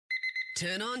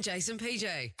Turn on Jason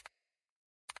PJ.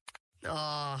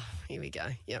 Oh, here we go.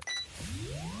 Yep.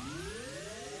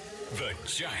 The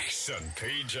Jason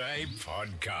PJ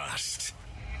Podcast.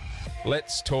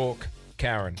 Let's talk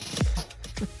Karen.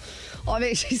 I've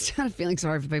actually started feeling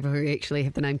sorry for people who actually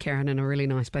have the name Karen and are really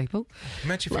nice people.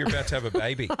 Imagine if you're about to have a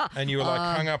baby and you were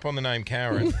hung up on the name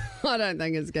Karen. I don't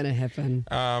think it's going to happen.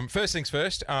 First things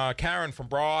first, Karen from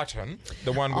Brighton,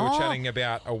 the one we were chatting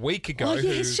about a week ago. Oh,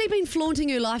 yeah, has she been flaunting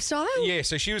her lifestyle? Yeah,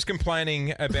 so she was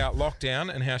complaining about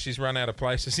lockdown and how she's run out of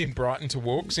places in Brighton to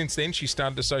walk. Since then, she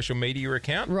started a social media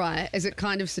account. Right. Is it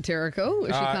kind of satirical?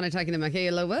 Is she kind of taking the mickey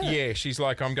a little bit? Yeah, she's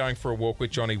like, I'm going for a walk with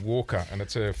Johnny Walker, and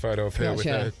it's a photo of her with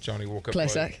a Johnny Walker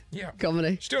classic. Yeah.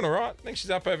 Comedy. She's doing all right. I think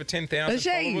she's up over 10,000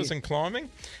 followers and climbing.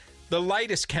 The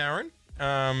latest Karen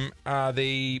are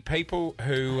the people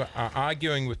who are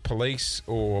arguing with police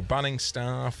or Bunnings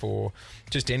staff or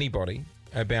just anybody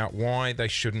about why they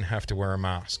shouldn't have to wear a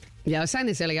mask. Yeah, I was saying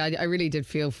this earlier. I really did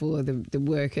feel for the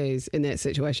workers in that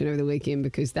situation over the weekend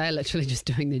because they're literally just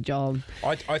doing their job.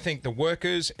 I think the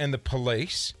workers and the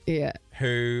police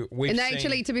who we've And seen...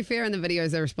 actually, to be fair, in the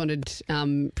videos, they responded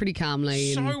pretty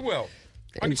calmly. So well.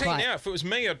 I can tell you now, if it was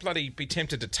me, I'd bloody be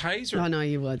tempted to tase her. I know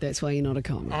you would. That's why you're not a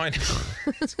comic. I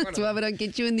know. That's why we don't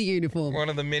get you in the uniform. One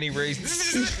of the many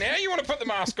reasons. Now you want to put the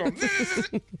mask on.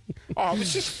 Oh, it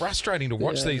was just frustrating to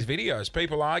watch these videos.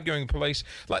 People arguing with police.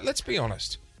 Like, let's be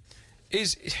honest.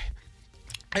 Is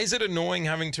it annoying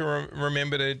having to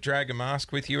remember to drag a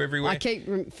mask with you everywhere? I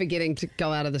keep forgetting to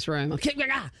go out of this room.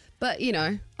 But, you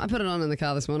know, I put it on in the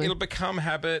car this morning. It'll become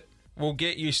habit. We'll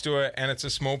get used to it, and it's a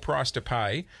small price to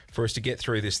pay for us to get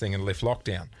through this thing and lift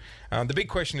lockdown. The big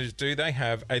question is, do they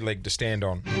have a leg to stand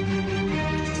on?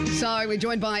 So we're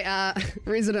joined by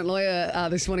resident lawyer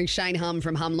this morning, Shane Hum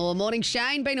from Hum Law. Morning,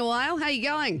 Shane. Been a while. How you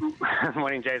going?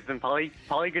 Morning, Jason. Polly,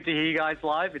 good to hear you guys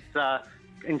live. It's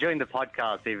enjoying the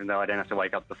podcast, even though I don't have to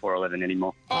wake up before 11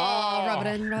 anymore. Oh, rub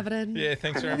it in. Yeah,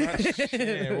 thanks very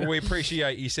much. Well, we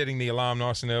appreciate you setting the alarm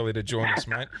nice and early to join us,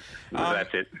 mate.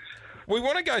 That's it. We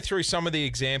want to go through some of the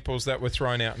examples that were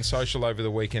thrown out in social over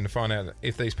the weekend to find out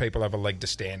if these people have a leg to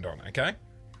stand on, okay?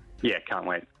 Yeah, can't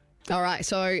wait. All right,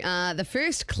 so the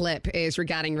first clip is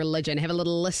regarding religion. Have a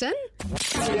little listen.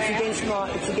 It's against my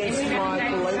belief,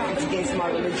 it's against my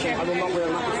religion. I will not wear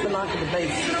a mask. It's the mark of the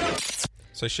beast.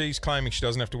 So she's claiming she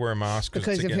doesn't have to wear a mask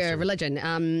because it's of her her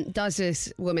religion. Does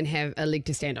this woman have a leg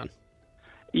to stand on?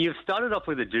 You've started off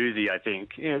with a doozy, I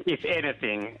think, if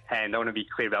anything, and I want to be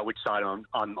clear about which side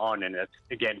I'm on, and it's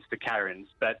against the Karens,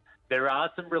 but there are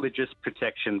some religious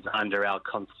protections under our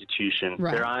Constitution.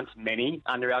 Right. There aren't many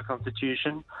under our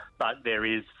Constitution, but there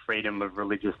is freedom of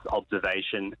religious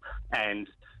observation, and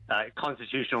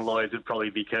constitutional lawyers would probably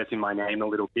be cursing my name a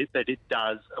little bit, but it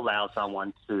does allow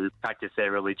someone to practice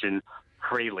their religion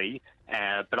freely.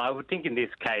 But I would think in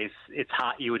this case, it's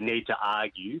hard. You would need to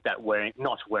argue that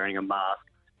not wearing a mask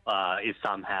is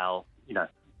somehow,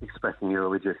 expressing your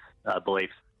religious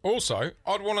beliefs. Also,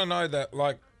 I'd want to know that,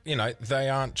 they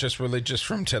aren't just religious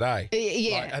from today.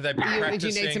 Yeah. Like, have they been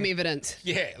practicing? You need some evidence.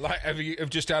 Yeah, have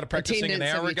just started practicing an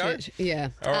hour ago? Yeah.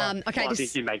 All right. Okay. I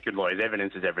think you make good lawyers.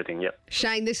 Evidence is everything, yep.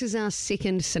 Shane, this is our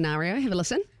second scenario. Have a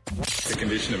listen. The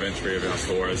condition of entry of our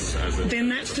store as a... Then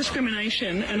that's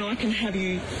discrimination, and I can have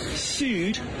you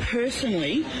sued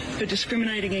personally for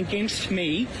discriminating against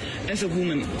me as a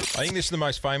woman. I think this is the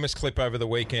most famous clip over the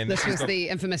weekend. This was the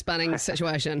infamous Bunnings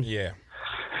situation. Yeah.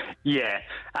 Yeah.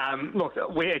 Look,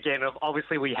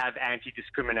 obviously we have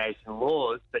anti-discrimination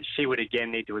laws, but she would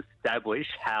again need to establish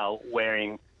how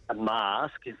wearing a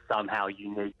mask is somehow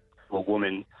unique to a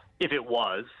woman. If it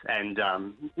was, then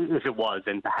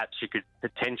perhaps she could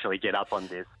potentially get up on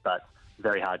this, but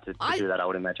very hard to do that, I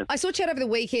would imagine. I saw chat over the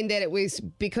weekend that it was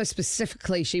because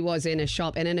specifically she was in a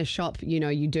shop, and in a shop,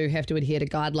 you do have to adhere to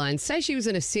guidelines. Say she was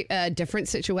in a different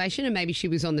situation and maybe she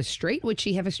was on the street, would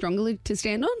she have a stronger leg to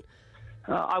stand on?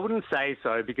 I wouldn't say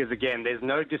so because, again, there's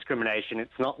no discrimination.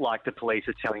 It's not like the police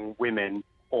are telling women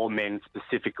or men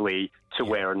specifically to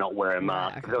wear or not wear a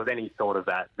mask. If there was any thought of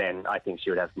that, then I think she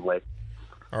would have some legs.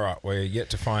 All right, we're yet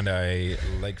to find a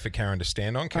leg for Karen to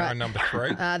stand on. Karen, number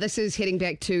 3. This is heading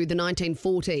back to the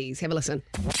 1940s. Have a listen.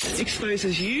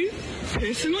 Exposes you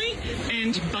personally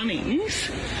and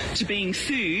Bunnings to being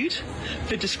sued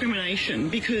for discrimination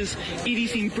because it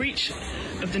is in breach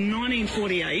of the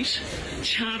 1948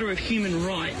 Charter of Human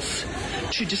Rights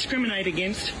to discriminate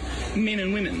against men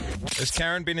and women. Has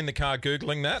Karen been in the car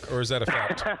Googling that, or is that a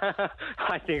fact?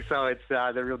 I think so. It's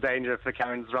the real danger for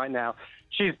Karens right now.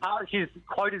 She's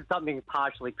quoted something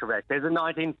partially correct. There's a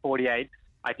 1948,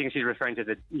 I think she's referring to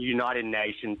the United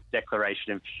Nations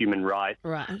Declaration of Human Rights.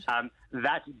 Right.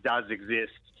 That does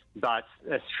exist. But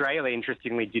Australia,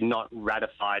 interestingly, did not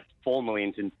ratify it formally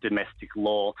into domestic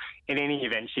law. In any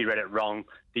event, she read it wrong.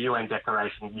 The UN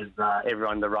Declaration gives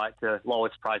everyone the right to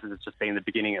lowest prices. It's just been the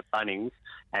beginning at Bunnings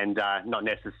and not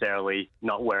necessarily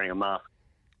not wearing a mask.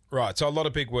 Right, so a lot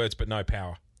of big words but no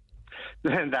power.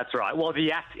 That's right. Well,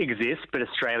 the Act exists, but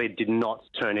Australia did not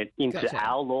turn it into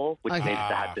our law, which needs to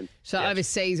happen. So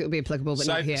overseas it would be applicable, but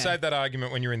not here. Save that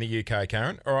argument when you're in the UK,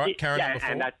 Karen. All right, Karen. Yeah,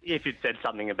 and that's if it said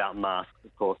something about masks,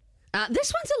 of course.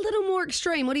 This one's a little more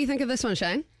extreme. What do you think of this one,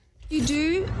 Shane? You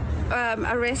do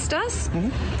arrest us,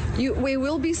 we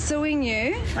will be suing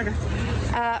you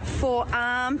for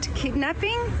armed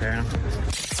kidnapping.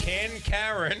 Can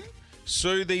Karen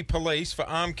sue the police for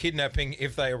armed kidnapping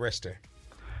if they arrest her?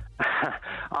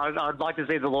 I'd like to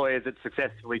see the lawyers that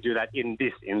successfully do that in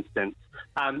this instance.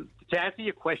 To answer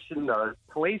your question, though,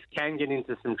 police can get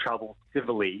into some trouble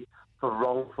civilly for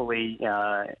wrongfully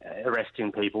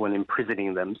arresting people and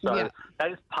imprisoning them. So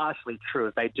that is partially true.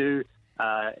 If they do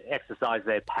exercise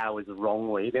their powers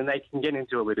wrongly, then they can get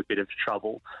into a little bit of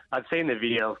trouble. I've seen the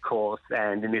video, of course,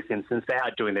 and in this instance, they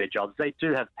are doing their jobs. They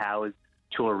do have powers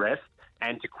to arrest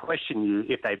and to question you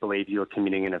if they believe you're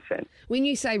committing an offence. When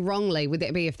you say wrongly, would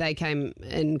that be if they came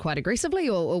in quite aggressively,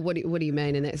 or what do you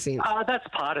mean in that sense? That's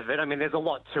part of it. I mean, there's a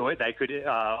lot to it. They could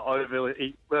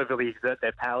overly exert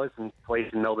their powers, and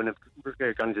police in Melbourne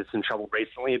have gone into some trouble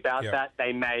recently about that.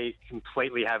 They may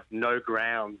completely have no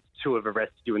grounds to have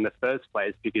arrested you in the first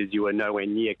place because you were nowhere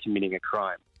near committing a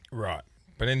crime. Right.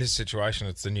 But in this situation,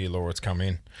 it's the new law. It's come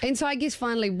in. And so I guess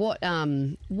finally, what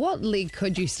leg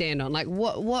could you stand on? Like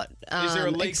what is there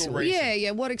a legal reason?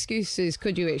 Yeah. What excuses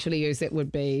could you actually use that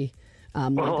would be?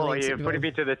 You're putting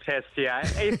me to the test here.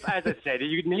 If, as I said,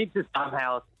 you need to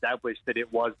somehow establish that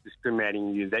it was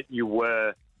discriminating you, that you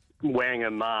were wearing a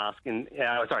mask, and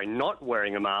not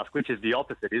wearing a mask, which is the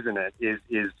opposite, isn't it?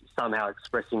 Is somehow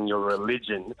expressing your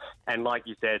religion. And like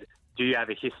you said, do you have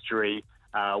a history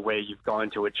where you've gone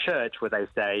to a church where they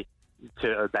say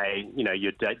to obey,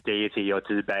 your deity or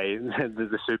to obey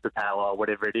the superpower or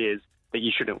whatever it is, that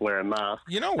you shouldn't wear a mask.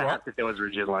 You know what? Perhaps if there was a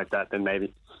religion like that, then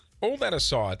maybe. All that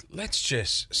aside, let's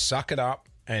just suck it up,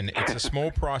 and it's a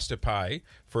small price to pay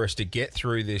for us to get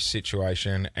through this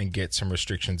situation and get some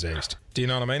restrictions eased. Do you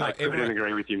know what I mean? I couldn't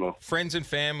agree with you more. Friends and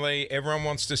family, everyone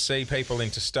wants to see people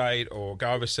interstate or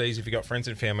go overseas if you've got friends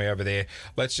and family over there.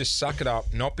 Let's just suck it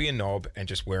up, not be a knob, and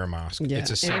just wear a mask. Yeah,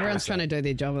 it's and everyone's trying to do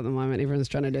their job at the moment. Everyone's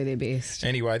trying to do their best.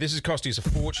 Anyway, this has cost you a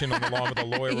fortune on the line with a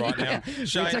lawyer right now.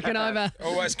 Shane, we're taking over.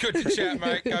 Always good to chat,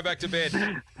 mate. Go back to bed.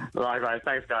 Right.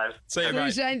 Thanks, guys. See you,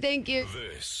 mate. Shane, thank you.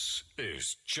 This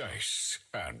is Jace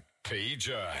and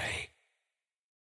PJ.